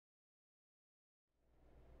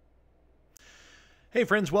Hey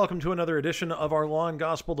friends, welcome to another edition of our Law and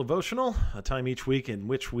Gospel Devotional, a time each week in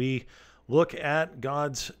which we look at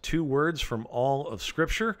God's two words from all of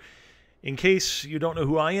Scripture. In case you don't know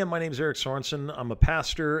who I am, my name is Erick Sorensen. I'm a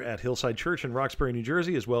pastor at Hillside Church in Roxbury, New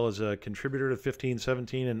Jersey, as well as a contributor to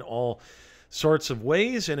 1517 in all sorts of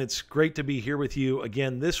ways, and it's great to be here with you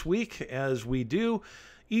again this week as we do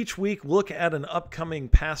each week look at an upcoming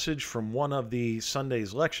passage from one of the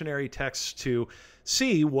Sunday's lectionary texts to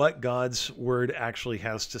see what God's Word actually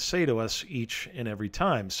has to say to us each and every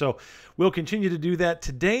time. So we'll continue to do that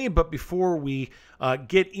today, but before we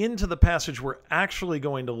get into the passage we're actually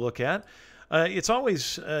going to look at, it's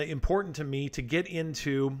always important to me to get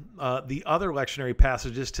into the other lectionary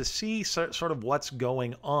passages to see sort of what's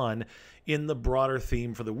going on in the broader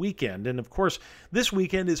theme for the weekend. And of course, this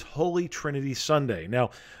weekend is Holy Trinity Sunday.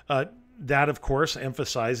 Now, that, of course,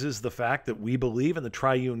 emphasizes the fact that we believe in the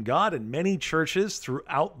triune God, and many churches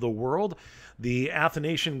throughout the world, the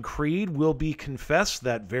Athanasian Creed will be confessed,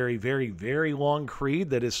 that very, very, very long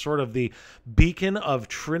creed that is sort of the beacon of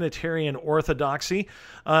Trinitarian orthodoxy.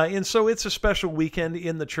 And so it's a special weekend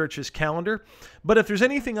in the church's calendar. But if there's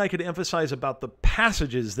anything I could emphasize about the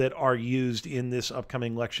passages that are used in this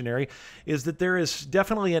upcoming lectionary, is that there is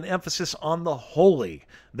definitely an emphasis on the holy.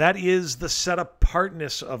 That is the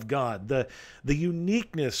set-apartness of God, the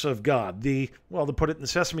uniqueness of God. To put it in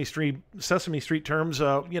Sesame Street terms,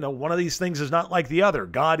 one of these things is not like the other.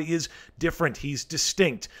 God is different. He's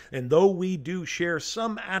distinct. And though we do share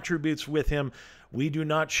some attributes with him, we do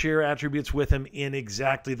not share attributes with him in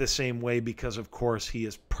exactly the same way because, of course, he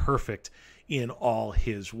is perfect in all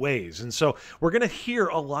his ways. And so we're going to hear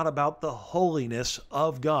a lot about the holiness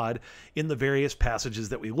of God in the various passages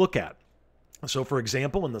that we look at. So, for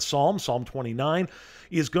example, in the Psalm 29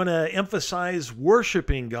 is going to emphasize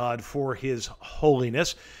worshiping God for his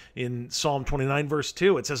holiness. In Psalm 29, verse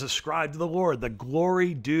 2, it says, "Ascribe to the Lord the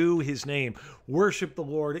glory due his name. Worship the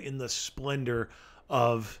Lord in the splendor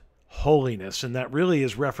of holiness." And that really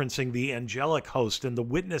is referencing the angelic host and the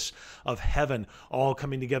witness of heaven all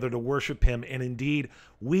coming together to worship him. And indeed,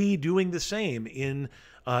 we doing the same in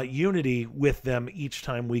unity with them each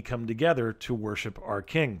time we come together to worship our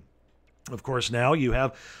King. Of course, now you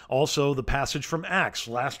have also the passage from Acts.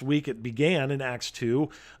 Last week it began in Acts 2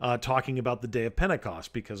 talking about the day of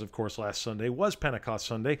Pentecost because, of course, last Sunday was Pentecost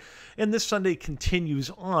Sunday. And this Sunday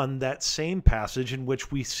continues on that same passage in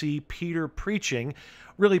which we see Peter preaching,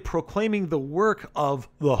 really proclaiming the work of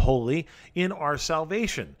the holy in our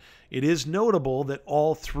salvation. It is notable that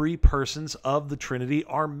all three persons of the Trinity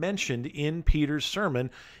are mentioned in Peter's sermon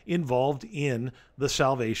involved in the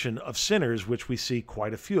salvation of sinners, which we see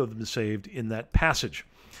quite a few of them saved in that passage.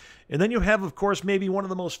 And then you have, of course, maybe one of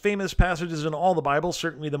the most famous passages in all the Bible,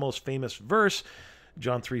 certainly the most famous verse,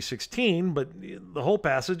 John 3:16, but the whole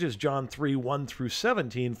passage is John 3:1 through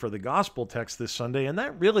 17 for the gospel text this Sunday, and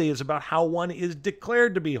that really is about how one is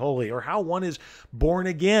declared to be holy or how one is born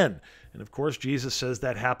again. And of course, Jesus says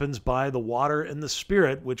that happens by the water and the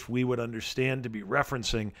Spirit, which we would understand to be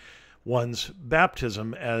referencing one's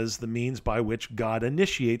baptism as the means by which God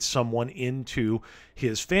initiates someone into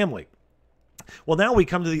his family. Well, now we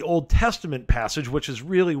come to the Old Testament passage, which is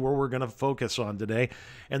really where we're going to focus on today,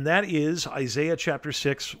 and that is Isaiah chapter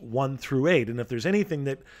 6, 1 through 8. And if there's anything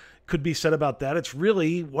that could be said about that, it's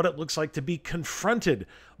really what it looks like to be confronted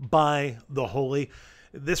by the holy.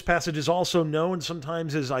 This passage is also known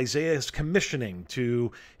sometimes as Isaiah's commissioning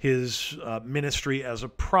to his ministry as a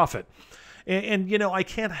prophet. And I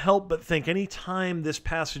can't help but think anytime this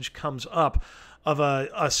passage comes up of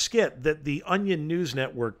a skit that the Onion News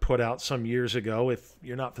Network put out some years ago. If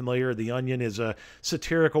you're not familiar, the Onion is a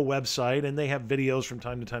satirical website, and they have videos from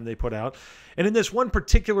time to time they put out. And in this one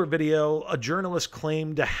particular video, a journalist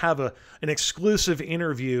claimed to have an exclusive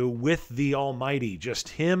interview with the Almighty, just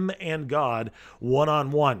him and God,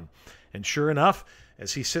 one-on-one. And sure enough,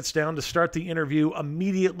 as he sits down to start the interview,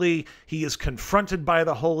 immediately he is confronted by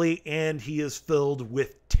the holy and he is filled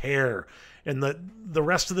with terror. And the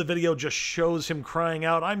rest of the video just shows him crying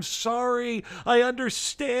out, "I'm sorry, I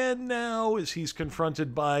understand now," as he's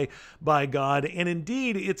confronted by God. And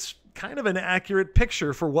indeed, it's kind of an accurate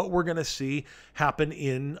picture for what we're going to see happen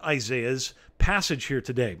in Isaiah's passage here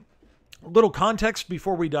today. A little context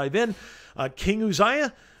before we dive in. King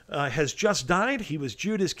Uzziah has just died. He was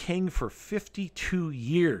Judah's king for 52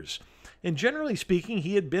 years. And generally speaking,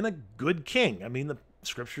 he had been a good king. I mean, the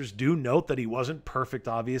Scriptures do note that he wasn't perfect,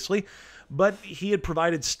 obviously, but he had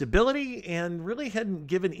provided stability and really hadn't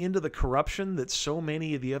given into the corruption that so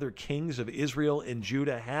many of the other kings of Israel and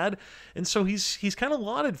Judah had. And so he's kind of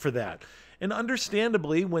lauded for that. And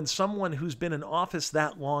understandably, when someone who's been in office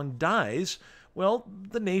that long dies, well,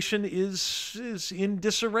 the nation is in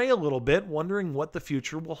disarray a little bit, wondering what the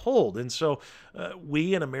future will hold. And so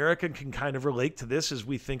we in America can kind of relate to this as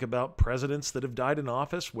we think about presidents that have died in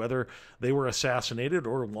office, whether they were assassinated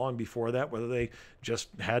or long before that, whether they just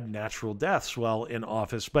had natural deaths while in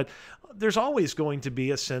office. But there's always going to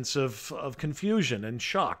be a sense of confusion and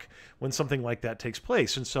shock when something like that takes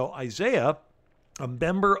place. And so Isaiah, a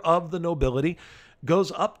member of the nobility,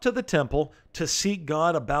 goes up to the temple to seek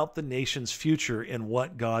God about the nation's future and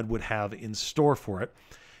what God would have in store for it.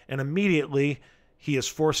 And immediately he is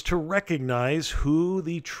forced to recognize who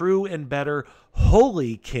the true and better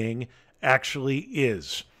holy king actually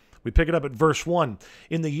is. We pick it up at verse 1.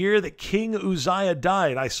 In the year that King Uzziah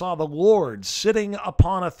died, I saw the Lord sitting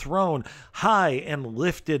upon a throne, high and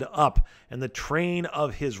lifted up, and the train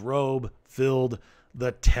of his robe filled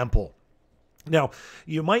the temple. Now,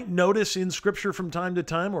 you might notice in Scripture from time to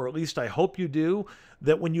time, or at least I hope you do,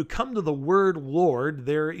 that when you come to the word Lord,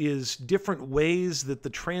 there is different ways that the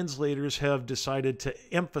translators have decided to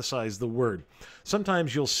emphasize the word.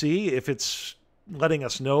 Sometimes you'll see, if it's letting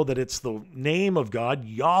us know that it's the name of God,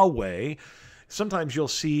 Yahweh, sometimes you'll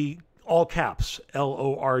see all caps,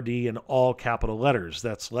 L-O-R-D, in all capital letters.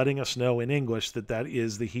 That's letting us know in English that that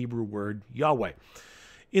is the Hebrew word Yahweh.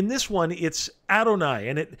 In this one, it's Adonai,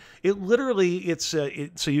 and it literally,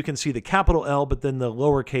 so you can see the capital L, but then the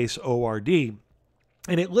lowercase O-R-D,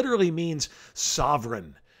 and it literally means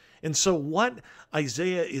sovereign. And so what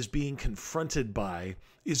Isaiah is being confronted by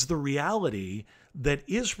is the reality that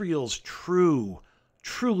Israel's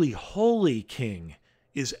truly holy king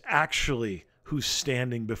is actually who's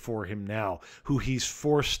standing before him now, who he's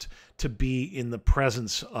forced to be in the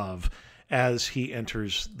presence of as he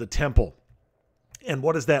enters the temple. And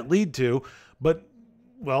what does that lead to? But,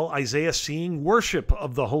 well, Isaiah seeing worship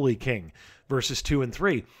of the Holy King. Verses 2 and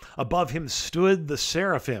 3. Above him stood the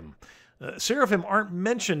seraphim. Seraphim aren't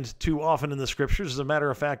mentioned too often in the Scriptures. As a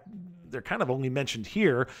matter of fact, they're kind of only mentioned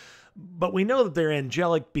here. But we know that they're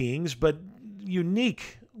angelic beings, but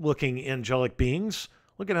unique-looking angelic beings.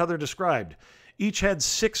 Look at how they're described. Each had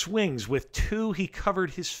 6 wings. With 2 he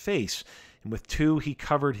covered his face, and with 2 he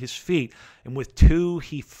covered his feet, and with 2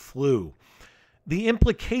 he flew. The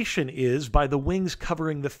implication is, by the wings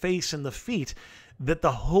covering the face and the feet, that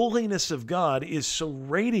the holiness of God is so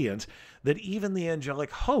radiant that even the angelic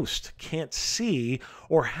host can't see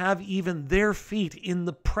or have even their feet in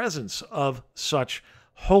the presence of such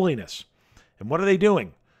holiness. And what are they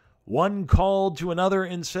doing? One called to another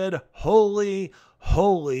and said, "Holy,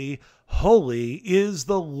 holy, holy is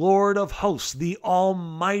the Lord of hosts. The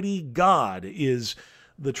Almighty God is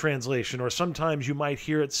the translation." Or sometimes you might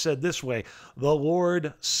hear it said this way, the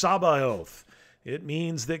Lord Sabaoth. It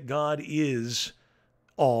means that God is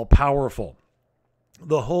all-powerful.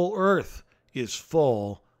 The whole earth is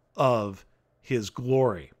full of his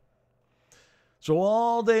glory. So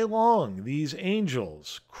all day long, these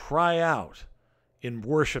angels cry out in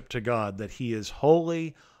worship to God that he is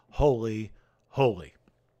holy, holy, holy.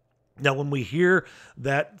 Now, when we hear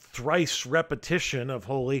that thrice repetition of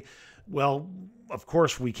holy, well, of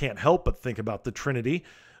course, we can't help but think about the Trinity.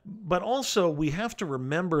 But also, we have to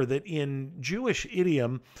remember that in Jewish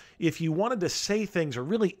idiom, if you wanted to say things or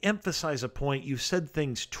really emphasize a point, you said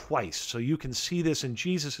things twice. So you can see this in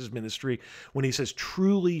Jesus' ministry when he says,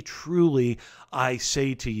 "Truly, truly, I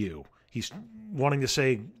say to you." He's wanting to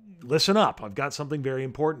say, listen up, I've got something very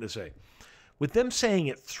important to say. With them saying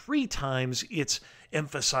it 3 times, it's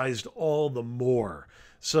emphasized all the more.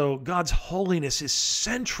 So God's holiness is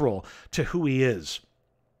central to who he is.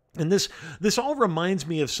 And this all reminds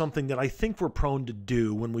me of something that I think we're prone to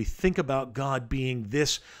do when we think about God being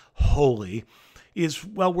this holy is,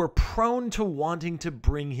 well, we're prone to wanting to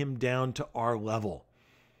bring him down to our level.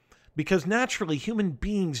 Because naturally, human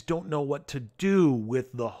beings don't know what to do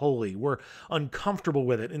with the holy. We're uncomfortable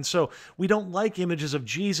with it. And so we don't like images of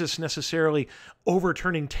Jesus necessarily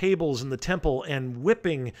overturning tables in the temple and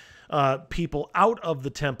whipping people out of the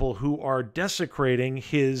temple who are desecrating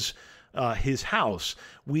his house.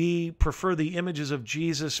 We prefer the images of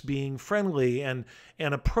Jesus being friendly and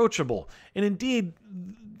approachable. And indeed,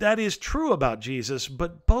 that is true about Jesus,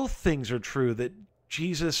 but both things are true, that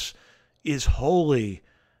Jesus is holy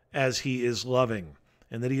as he is loving,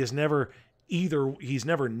 and that he is never he's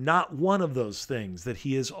never not one of those things, that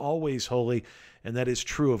he is always holy, and that is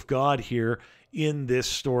true of God here in this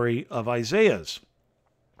story of Isaiah's.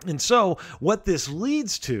 And so what this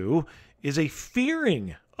leads to is a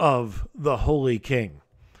fearing of the holy king.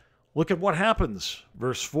 Look at what happens.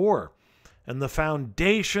 Verse 4, "And the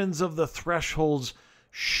foundations of the thresholds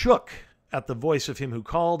shook at the voice of him who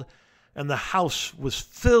called, and the house was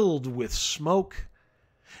filled with smoke.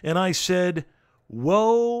 And I said,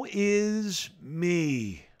 Woe is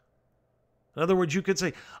me. In other words, you could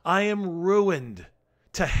say, I am ruined.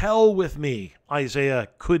 To hell with me, Isaiah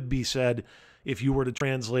could be said if you were to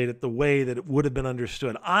translate it the way that it would have been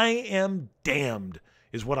understood. I am damned,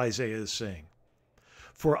 is what Isaiah is saying.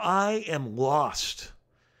 For I am lost.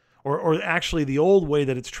 Or actually, the old way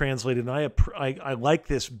that it's translated, and I like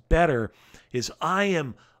this better, is I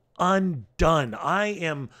am undone. I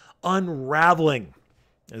am unraveling,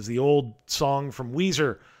 as the old song from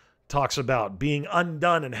Weezer talks about, being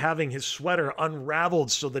undone and having his sweater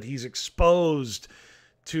unraveled so that he's exposed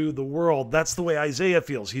to the world. That's the way Isaiah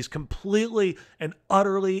feels. He's completely and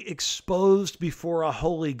utterly exposed before a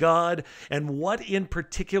holy God. And what in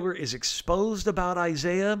particular is exposed about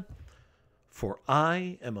Isaiah? For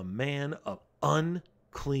I am a man of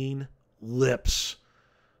unclean lips.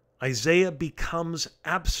 Isaiah becomes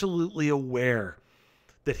absolutely aware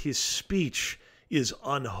that his speech is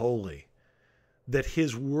unholy, that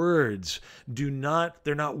his words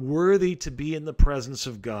they're not worthy to be in the presence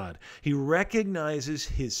of God. He recognizes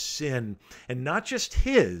his sin, and not just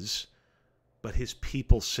his, but his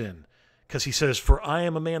people's sin. Because he says, for I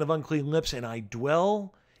am a man of unclean lips, and I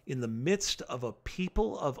dwell in the midst of a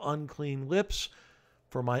people of unclean lips,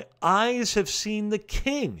 for my eyes have seen the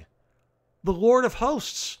King, the Lord of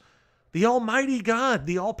hosts, the Almighty God,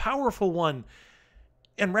 the all-powerful one.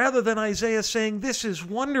 And rather than Isaiah saying, this is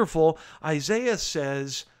wonderful, Isaiah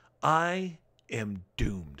says, I am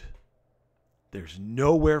doomed. There's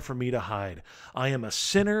nowhere for me to hide. I am a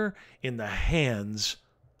sinner in the hands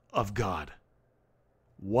of God.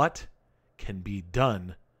 What can be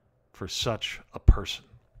done for such a person?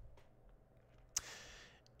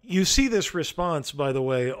 You see this response, by the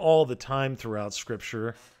way, all the time throughout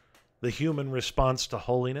Scripture, the human response to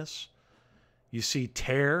holiness. You see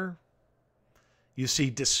terror. You see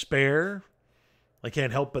despair. I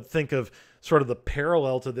can't help but think of sort of the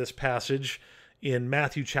parallel to this passage in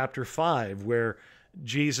Matthew chapter 5, where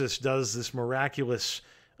Jesus does this miraculous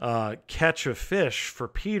catch of fish for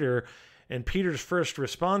Peter, and Peter's first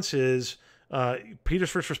response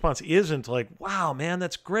isn't like, wow, man,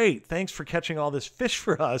 that's great. Thanks for catching all this fish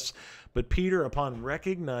for us. But Peter, upon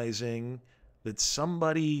recognizing that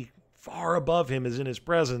somebody far above him is in his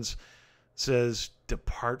presence, says,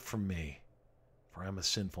 depart from me, for I'm a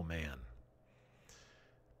sinful man.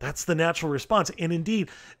 That's the natural response. And indeed,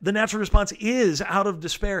 the natural response is out of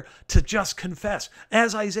despair to just confess,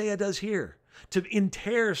 as Isaiah does here, to in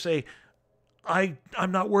terror say, I'm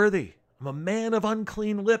not worthy. I'm a man of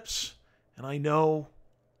unclean lips, and I know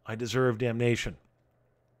I deserve damnation.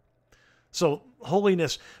 So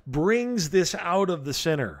holiness brings this out of the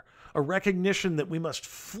sinner, a recognition that we must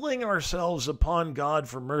fling ourselves upon God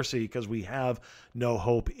for mercy because we have no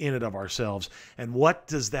hope in it of ourselves. And what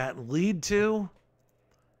does that lead to?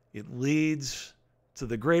 It leads to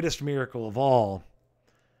the greatest miracle of all,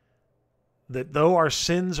 that though our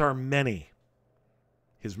sins are many,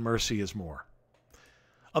 his mercy is more.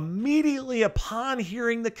 Immediately upon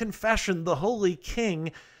hearing the confession, the Holy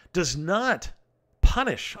King does not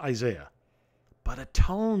punish Isaiah, but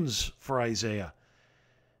atones for Isaiah.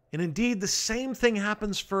 And indeed, the same thing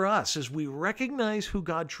happens for us as we recognize who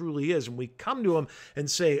God truly is, and we come to him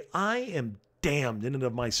and say, I am damned in and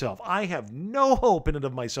of myself. I have no hope in and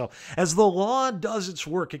of myself. As the law does its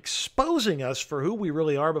work, exposing us for who we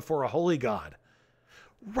really are before a holy God.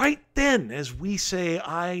 Right then, as we say,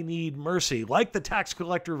 I need mercy, like the tax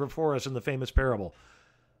collector before us in the famous parable,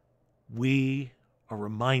 we are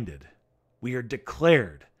reminded, we are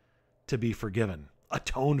declared to be forgiven,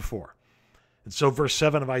 atoned for. And so verse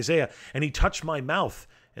 7 of Isaiah, and he touched my mouth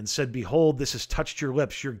and said, behold, this has touched your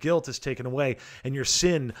lips. Your guilt is taken away and your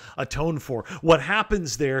sin atoned for. What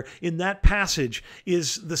happens there in that passage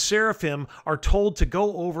is the seraphim are told to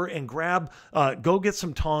go over and go get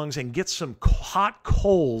some tongs and get some hot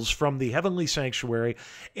coals from the heavenly sanctuary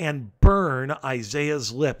and burn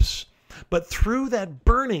Isaiah's lips. But through that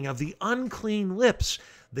burning of the unclean lips,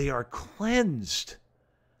 they are cleansed,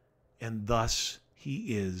 and thus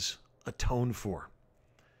he is atoned for.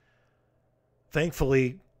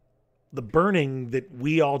 Thankfully, the burning that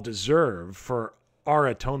we all deserve for our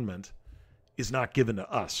atonement is not given to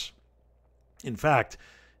us. In fact,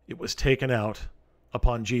 it was taken out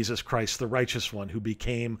upon Jesus Christ, the righteous one, who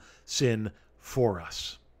became sin for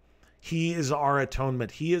us. He is our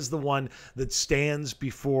atonement. He is the one that stands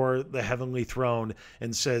before the heavenly throne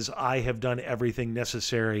and says, I have done everything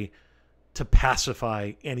necessary to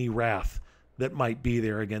pacify any wrath that might be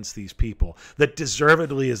there against these people, that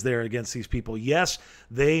deservedly is there against these people. Yes,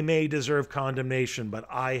 they may deserve condemnation, but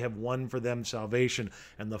I have won for them salvation.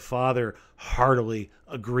 And the Father heartily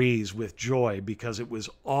agrees with joy, because it was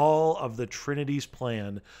all of the Trinity's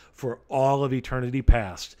plan for all of eternity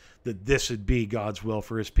past that this would be God's will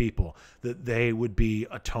for his people, that they would be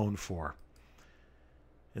atoned for.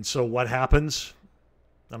 And so what happens?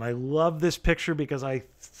 And I love this picture because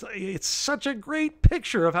it's such a great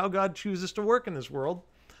picture of how God chooses to work in this world.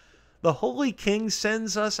 The Holy King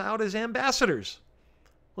sends us out as ambassadors.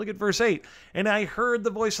 Look at verse 8. And I heard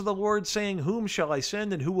the voice of the Lord saying, whom shall I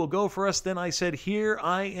send and who will go for us? Then I said, here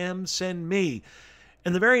I am, send me.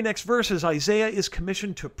 And the very next verses, Isaiah is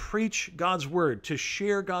commissioned to preach God's word, to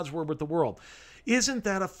share God's word with the world. Isn't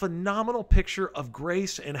that a phenomenal picture of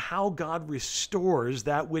grace and how God restores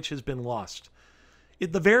that which has been lost?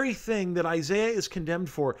 The very thing that Isaiah is condemned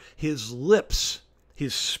for, his lips,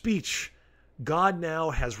 his speech, God now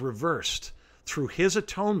has reversed through his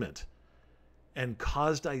atonement and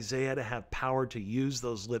caused Isaiah to have power to use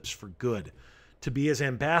those lips for good, to be his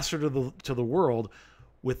ambassador to the world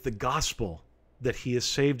with the gospel that he has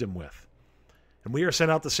saved him with. And we are sent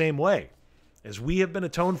out the same way. As we have been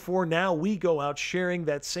atoned for, now we go out sharing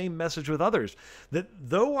that same message with others, that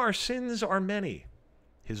though our sins are many,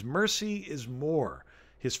 his mercy is more.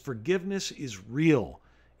 His forgiveness is real.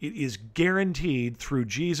 It is guaranteed through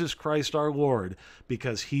Jesus Christ our Lord,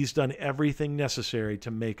 because he's done everything necessary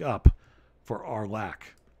to make up for our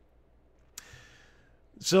lack.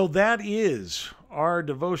 So that is our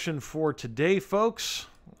devotion for today, folks.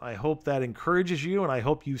 I hope that encourages you, and I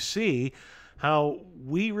hope you see how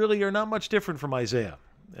we really are not much different from Isaiah.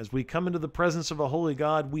 As we come into the presence of a holy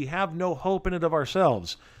God, we have no hope in it of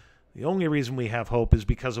ourselves. The only reason we have hope is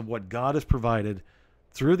because of what God has provided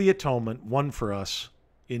through the atonement won for us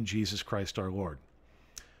in Jesus Christ our Lord.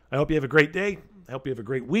 I hope you have a great day. I hope you have a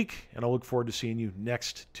great week, and I look forward to seeing you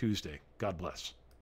next Tuesday. God bless.